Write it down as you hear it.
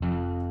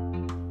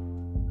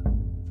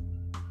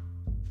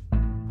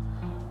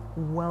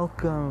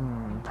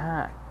Welcome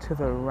back to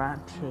the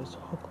Raptors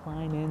Hook,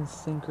 Line, and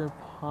Sinker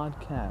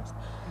podcast.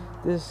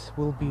 This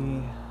will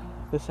be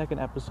the second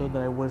episode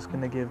that I was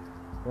going to give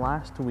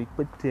last week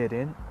but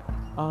didn't.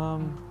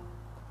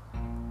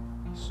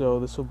 So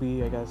this will be,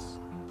 a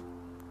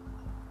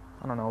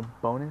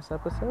bonus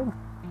episode,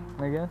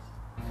 I guess.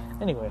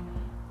 Anyway,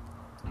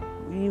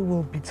 we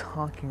will be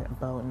talking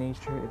about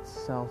nature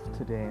itself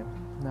today.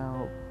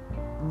 Now,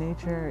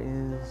 nature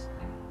is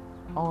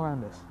all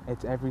around us.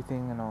 It's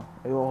everything,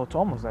 Well, it's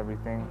almost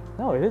everything.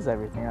 No, it is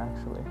everything,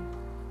 actually.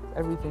 It's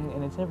everything,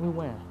 and it's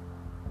everywhere.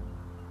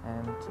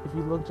 And if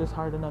you look just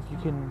hard enough, you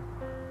can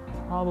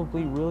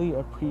probably really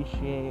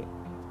appreciate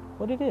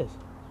what it is.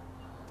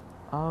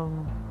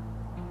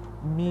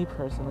 Me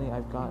personally,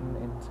 I've gotten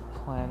into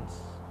plants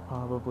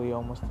probably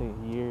almost a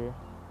year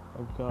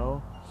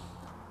ago,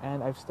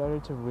 and I've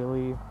started to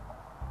really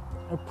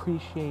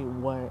appreciate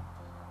what,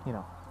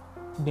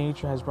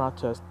 nature has brought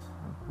to us.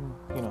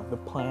 The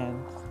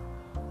plants.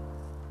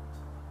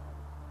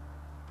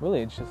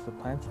 Really, it's just the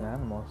plants and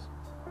animals.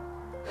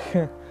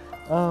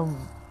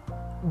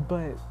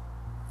 But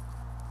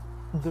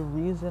the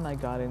reason I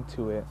got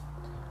into it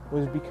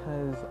was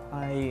because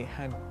I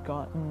had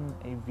gotten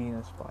a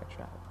Venus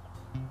flytrap.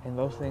 And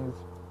those things,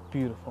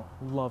 beautiful.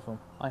 Love them.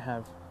 I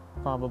have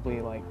probably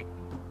I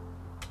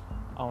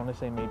want to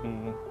say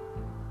maybe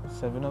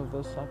 7 of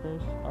those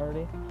suckers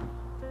already.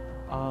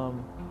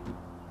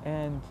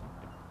 And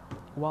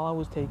while I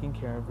was taking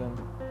care of them,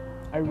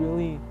 I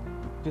really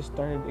just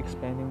started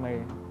expanding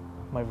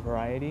my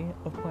variety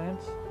of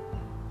plants.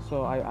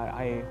 So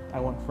I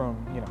went from,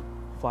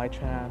 fly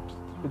traps,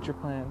 to pitcher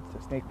plants,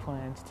 to snake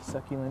plants, to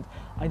succulents.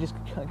 I just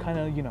kind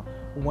of,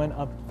 went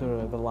up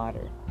the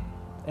ladder.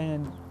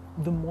 And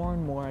the more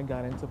and more I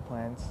got into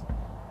plants,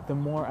 the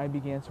more I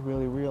began to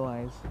really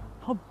realize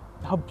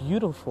how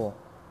beautiful,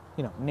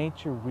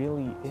 nature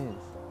really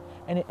is.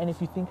 And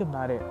if you think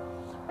about it,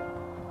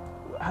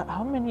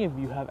 how many of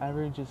you have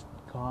ever just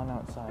gone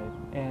outside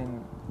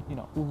and,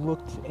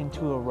 looked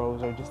into a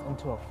rose or just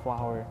into a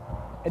flower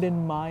and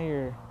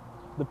admire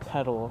the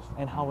petals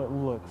and how it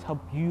looks, how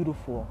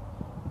beautiful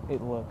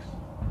it looks?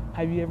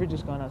 Have you ever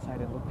just gone outside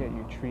and looked at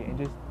your tree and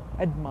just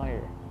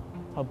admire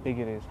how big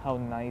it is, how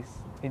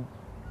nice it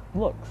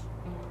looks?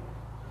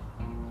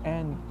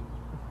 And,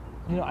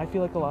 I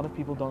feel like a lot of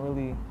people don't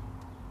really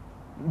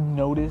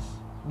notice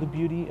the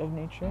beauty of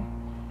nature,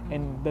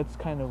 and that's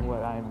kind of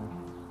what I'm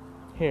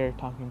here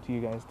talking to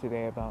you guys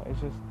today about. It's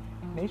just,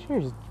 nature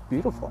is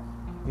beautiful,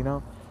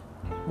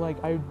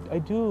 I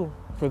do,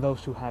 for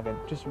those who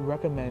haven't, just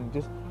recommend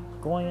just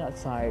going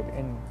outside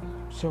and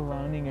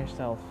surrounding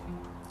yourself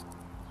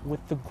with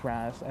the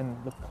grass and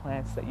the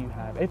plants that you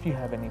have. If you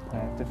have any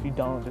plants, if you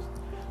don't, just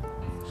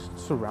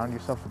surround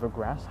yourself with the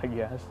grass, I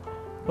guess.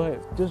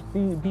 But just be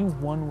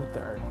one with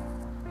the earth,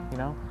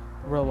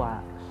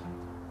 relax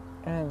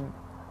and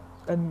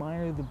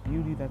admire the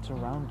beauty that's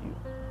around you.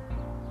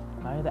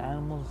 Admire the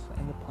animals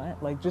and the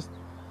plant.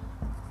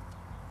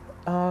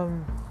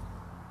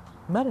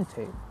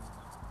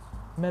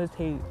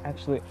 Meditate,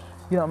 actually.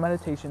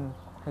 Meditation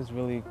has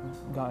really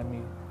gotten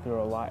me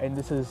through a lot. And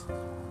this is,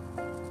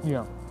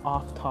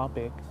 off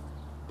topic,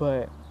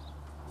 but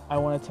I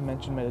wanted to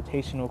mention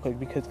meditation real quick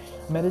because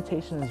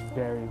meditation is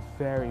very,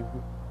 very,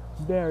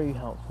 very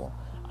helpful.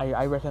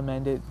 I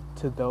recommend it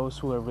to those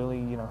who are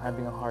really,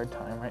 having a hard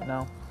time right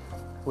now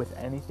with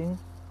anything.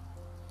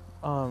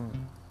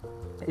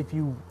 If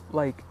you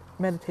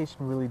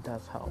meditation really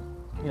does help.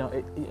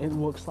 It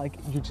looks like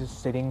you're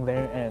just sitting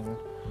there and,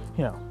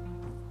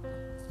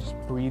 just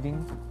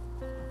breathing.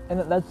 And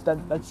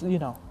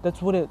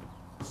that's what it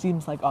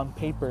seems like on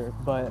paper.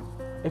 But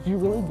if you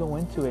really go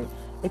into it,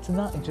 it's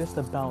not just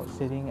about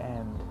sitting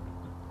and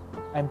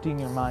emptying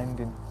your mind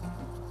and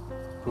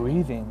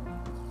breathing.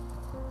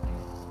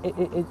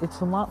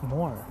 It's a lot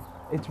more.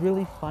 It's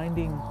really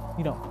finding,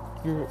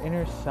 your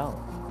inner self.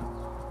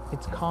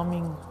 It's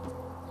calming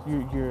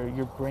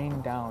your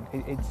brain down.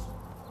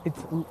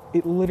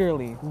 It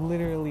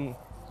literally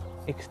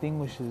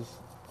extinguishes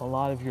a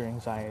lot of your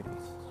anxiety,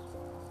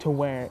 to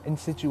where in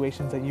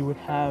situations that you would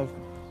have,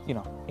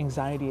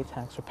 anxiety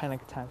attacks or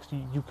panic attacks,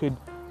 you could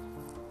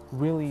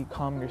really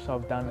calm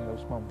yourself down in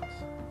those moments.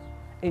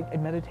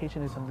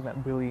 Meditation is something that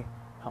really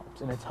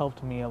helps, and it's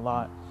helped me a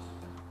lot,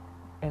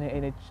 and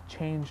it's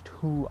changed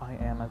who I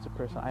am as a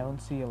person. I don't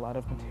see a lot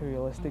of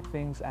materialistic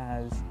things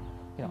as,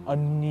 a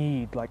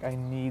need, I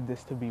need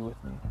this to be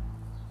with me.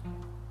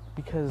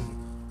 Because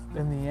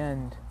in the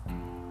end,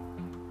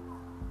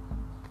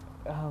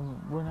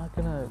 we're not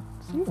gonna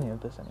see any of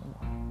this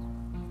anymore.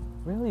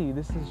 Really,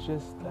 this is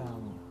just,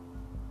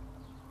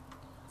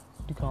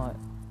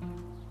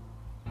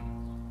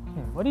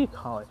 what do you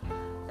call it?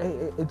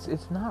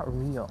 It's not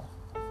real.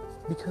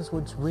 Because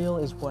what's real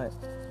is what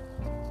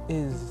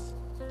is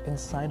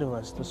inside of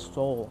us. The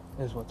soul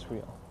is what's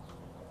real.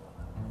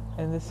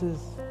 And this is,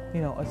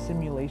 a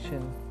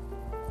simulation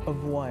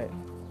of what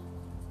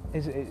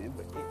is it.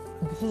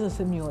 This is a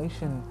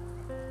simulation,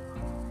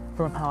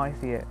 from how I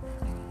see it,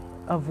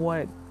 of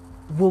what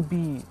will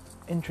be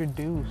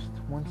introduced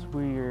once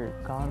we're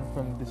gone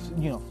from this,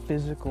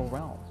 physical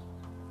realm.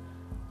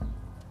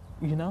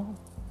 You know,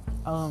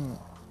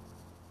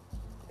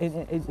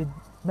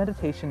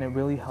 meditation, it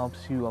really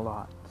helps you a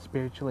lot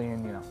spiritually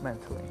and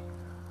mentally.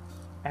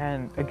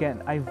 And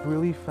again, I've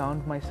really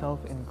found myself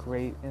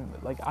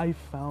I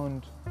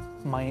found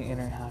my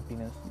inner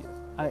happiness.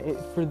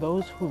 For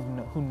those who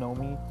know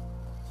me,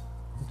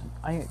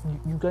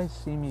 you guys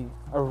see me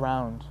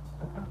around,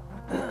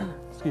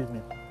 excuse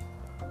me,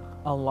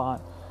 a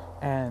lot,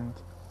 and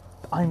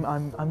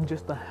I'm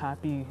just a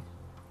happy,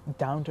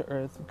 down to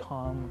earth,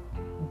 calm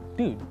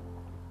dude.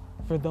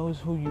 For those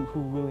who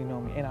really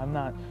know me, and I'm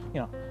not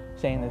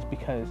saying this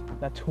because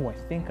that's who I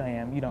think I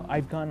am.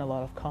 I've gotten a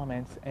lot of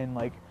comments and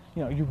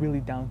you're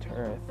really down to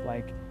earth,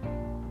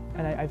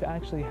 and I've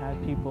actually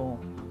had people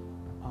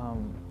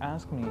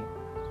ask me,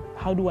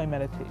 how do I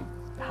meditate?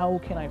 How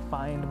can I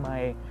find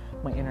my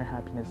inner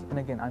happiness? And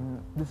again,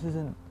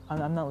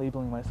 I'm not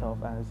labeling myself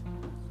as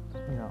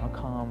a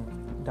calm,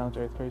 down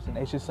to earth person.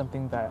 It's just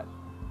something that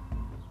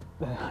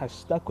has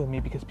stuck with me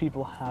because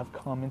people have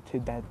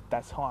commented that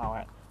that's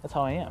how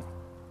I am.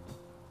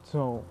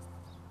 So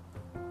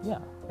yeah,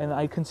 and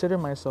I consider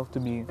myself to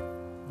be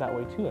that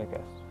way too, I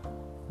guess.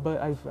 But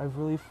I've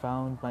really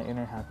found my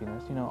inner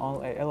happiness. A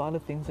lot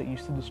of things that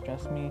used to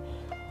distress me,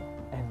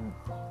 and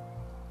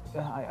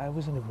I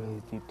was in a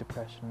really deep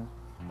depression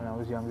when I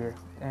was younger,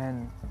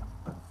 and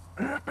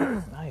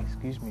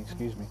excuse me.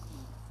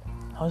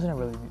 I was in a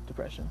really deep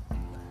depression,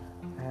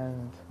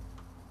 and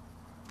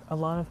a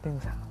lot of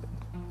things happened.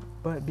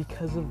 But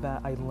because of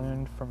that, I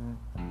learned from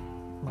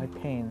my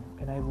pain,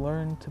 and I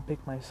learned to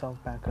pick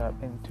myself back up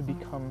and to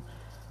become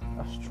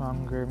a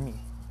stronger me.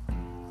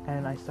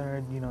 And I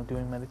started,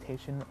 doing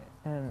meditation,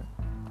 and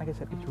like I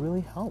said, it's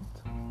really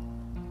helped.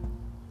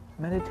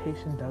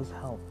 Meditation does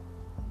help.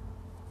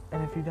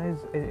 And if you guys,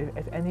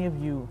 if any of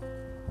you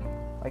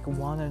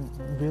want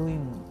to really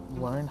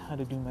learn how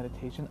to do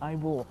meditation, I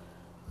will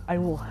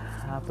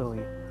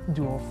happily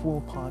do a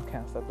full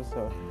podcast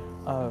episode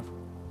of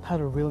how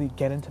to really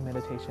get into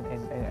meditation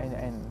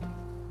and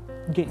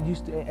get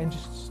used to it and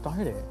just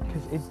start it,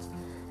 because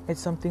it's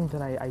something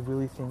that I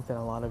really think that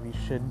a lot of you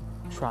should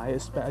try,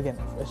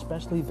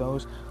 especially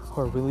those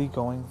who are really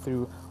going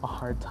through a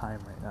hard time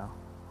right now,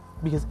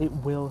 because it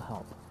will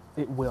help.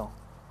 It will.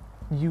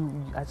 You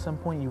at some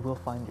point you will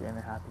find your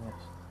inner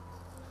happiness,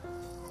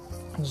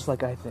 just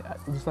like I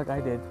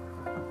did,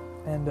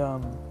 and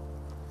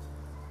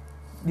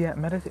yeah,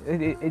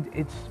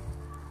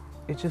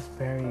 it's just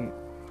very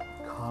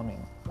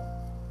calming.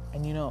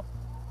 And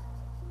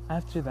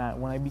after that,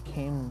 when I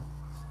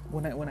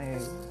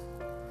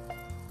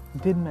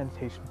did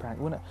meditation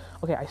practice,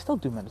 I still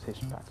do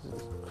meditation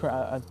practices.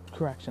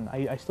 Correction,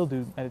 I still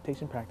do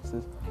meditation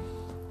practices,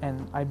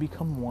 and I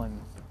become one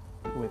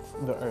with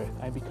the earth.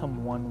 I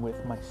become one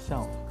with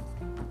myself.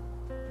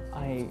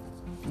 I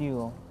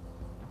feel,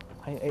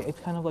 it's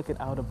kind of like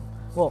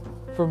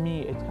for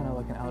me, it's kind of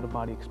like an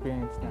out-of-body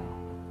experience now,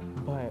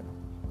 but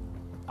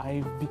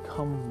I've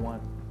become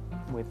one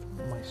with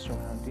my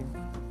surrounding,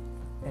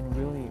 and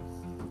really,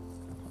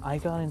 I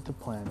got into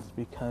plants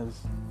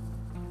because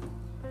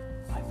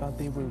I thought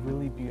they were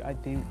really beautiful.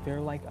 They're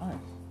like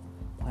us.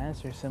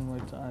 Plants are similar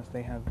to us.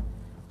 They have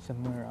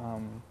similar,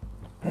 oh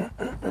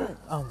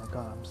my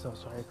god, I'm so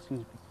sorry, excuse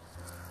me.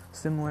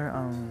 Similar,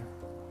 what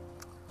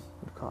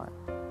do you call it?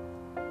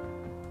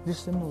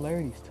 Just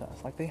similarities to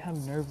us. They have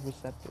nerve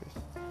receptors.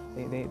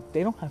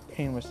 They don't have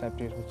pain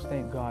receptors, which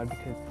thank God,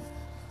 because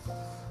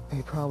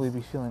they'd probably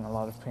be feeling a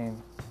lot of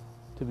pain,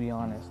 to be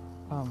honest.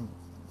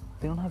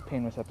 They don't have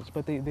pain receptors,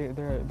 but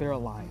they're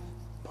alive.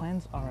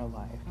 Plants are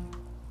alive.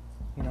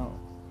 They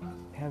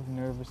have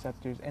nerve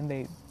receptors, and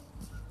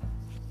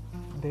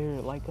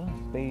they're like us.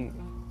 They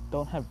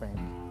don't have brains,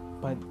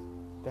 but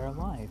they're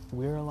alive.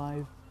 We're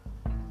alive.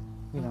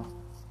 The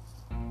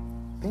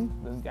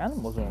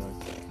animals are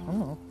alive. I don't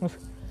know.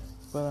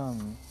 But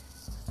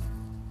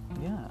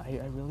yeah,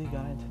 I really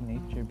got into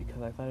nature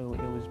because I thought it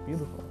was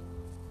beautiful,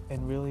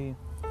 and really,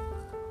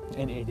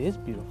 and it is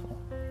beautiful.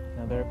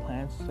 There are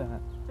plants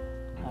that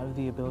have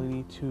the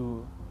ability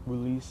to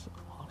release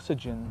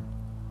oxygen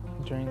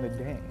during the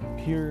day,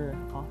 pure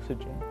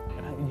oxygen,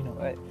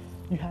 and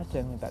you have to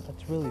admit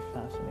that's really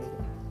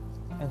fascinating.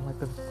 And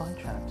the fly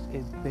traps,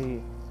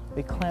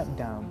 they clamp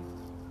down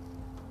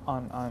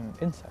on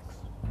insects,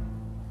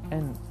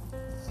 and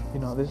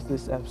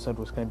this episode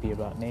was going to be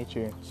about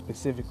nature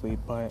specifically,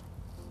 but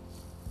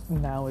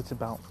now it's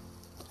about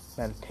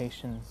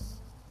meditation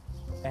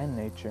and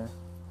nature,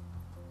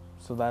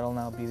 so that'll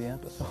now be the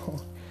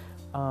episode.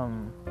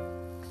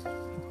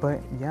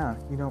 But yeah,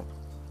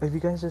 if you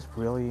guys just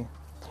really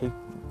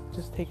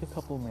take a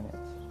couple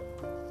minutes,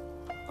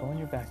 go in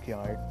your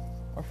backyard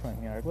or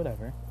front yard,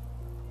 whatever,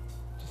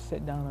 just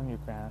sit down on your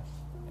grass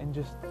and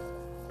just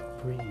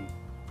breathe.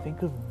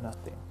 Think of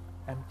nothing.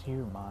 Empty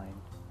your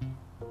mind.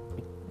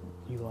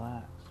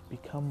 Relax.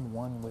 Become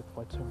one with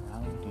what's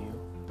around you.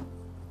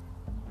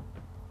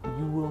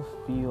 You will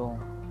feel,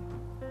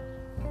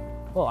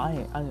 well, I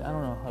don't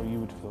know how you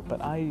would feel,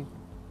 but I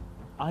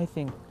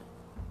think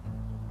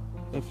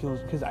it feels,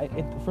 because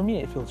for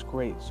me it feels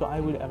great. So I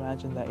would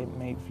imagine that it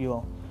may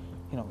feel,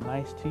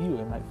 nice to you.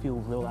 It might feel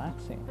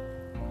relaxing,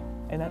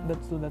 and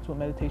that's what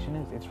meditation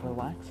is. It's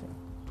relaxing.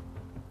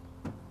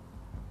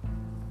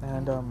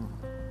 And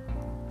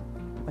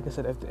like I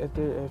said,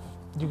 if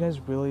you guys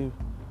really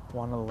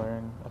want to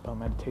learn about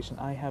meditation,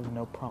 I have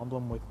no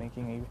problem with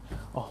making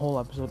a whole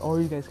episode, or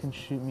you guys can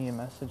shoot me a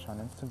message on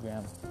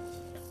Instagram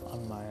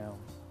on my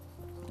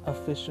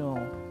official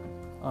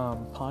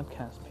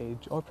podcast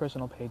page or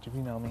personal page if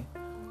you know me,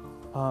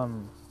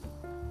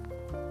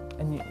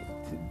 and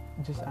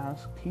just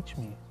teach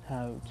me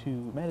how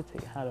to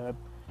meditate, how to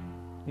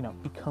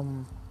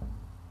become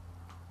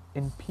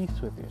in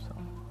peace with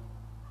yourself.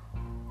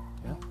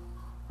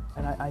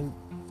 And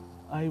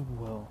I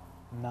will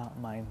not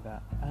mind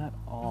that at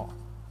all.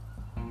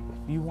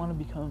 If you want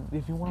to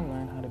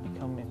learn how to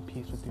become in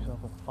peace with yourself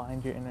and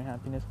find your inner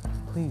happiness,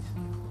 please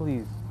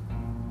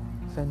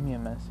send me a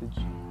message,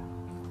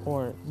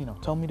 or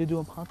tell me to do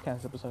a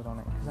podcast episode on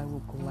it, because I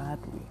will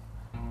gladly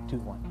do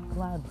one,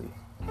 gladly.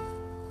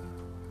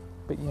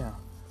 But yeah,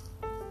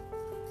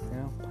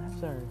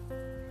 plants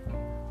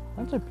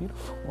are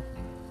beautiful.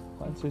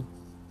 Plants are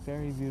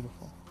very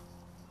beautiful,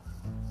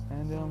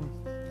 and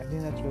I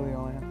think that's really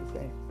all I have to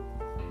say.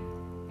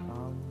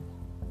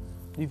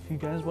 If you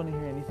guys want to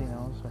hear anything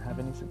else or have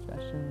any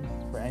suggestions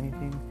for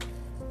anything,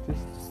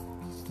 just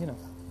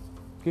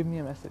give me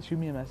a message, shoot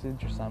me a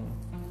message or something.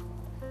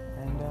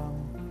 And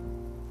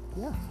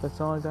yeah, that's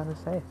all I gotta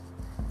say.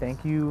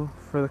 Thank you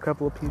for the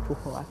couple of people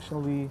who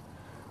actually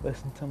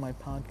listen to my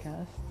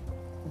podcast,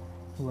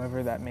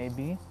 whoever that may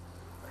be.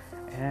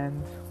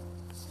 And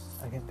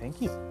again,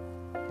 thank you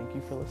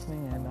for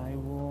listening, and I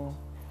will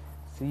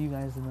see you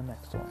guys in the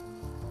next one.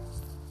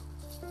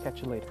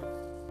 Catch you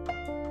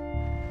later.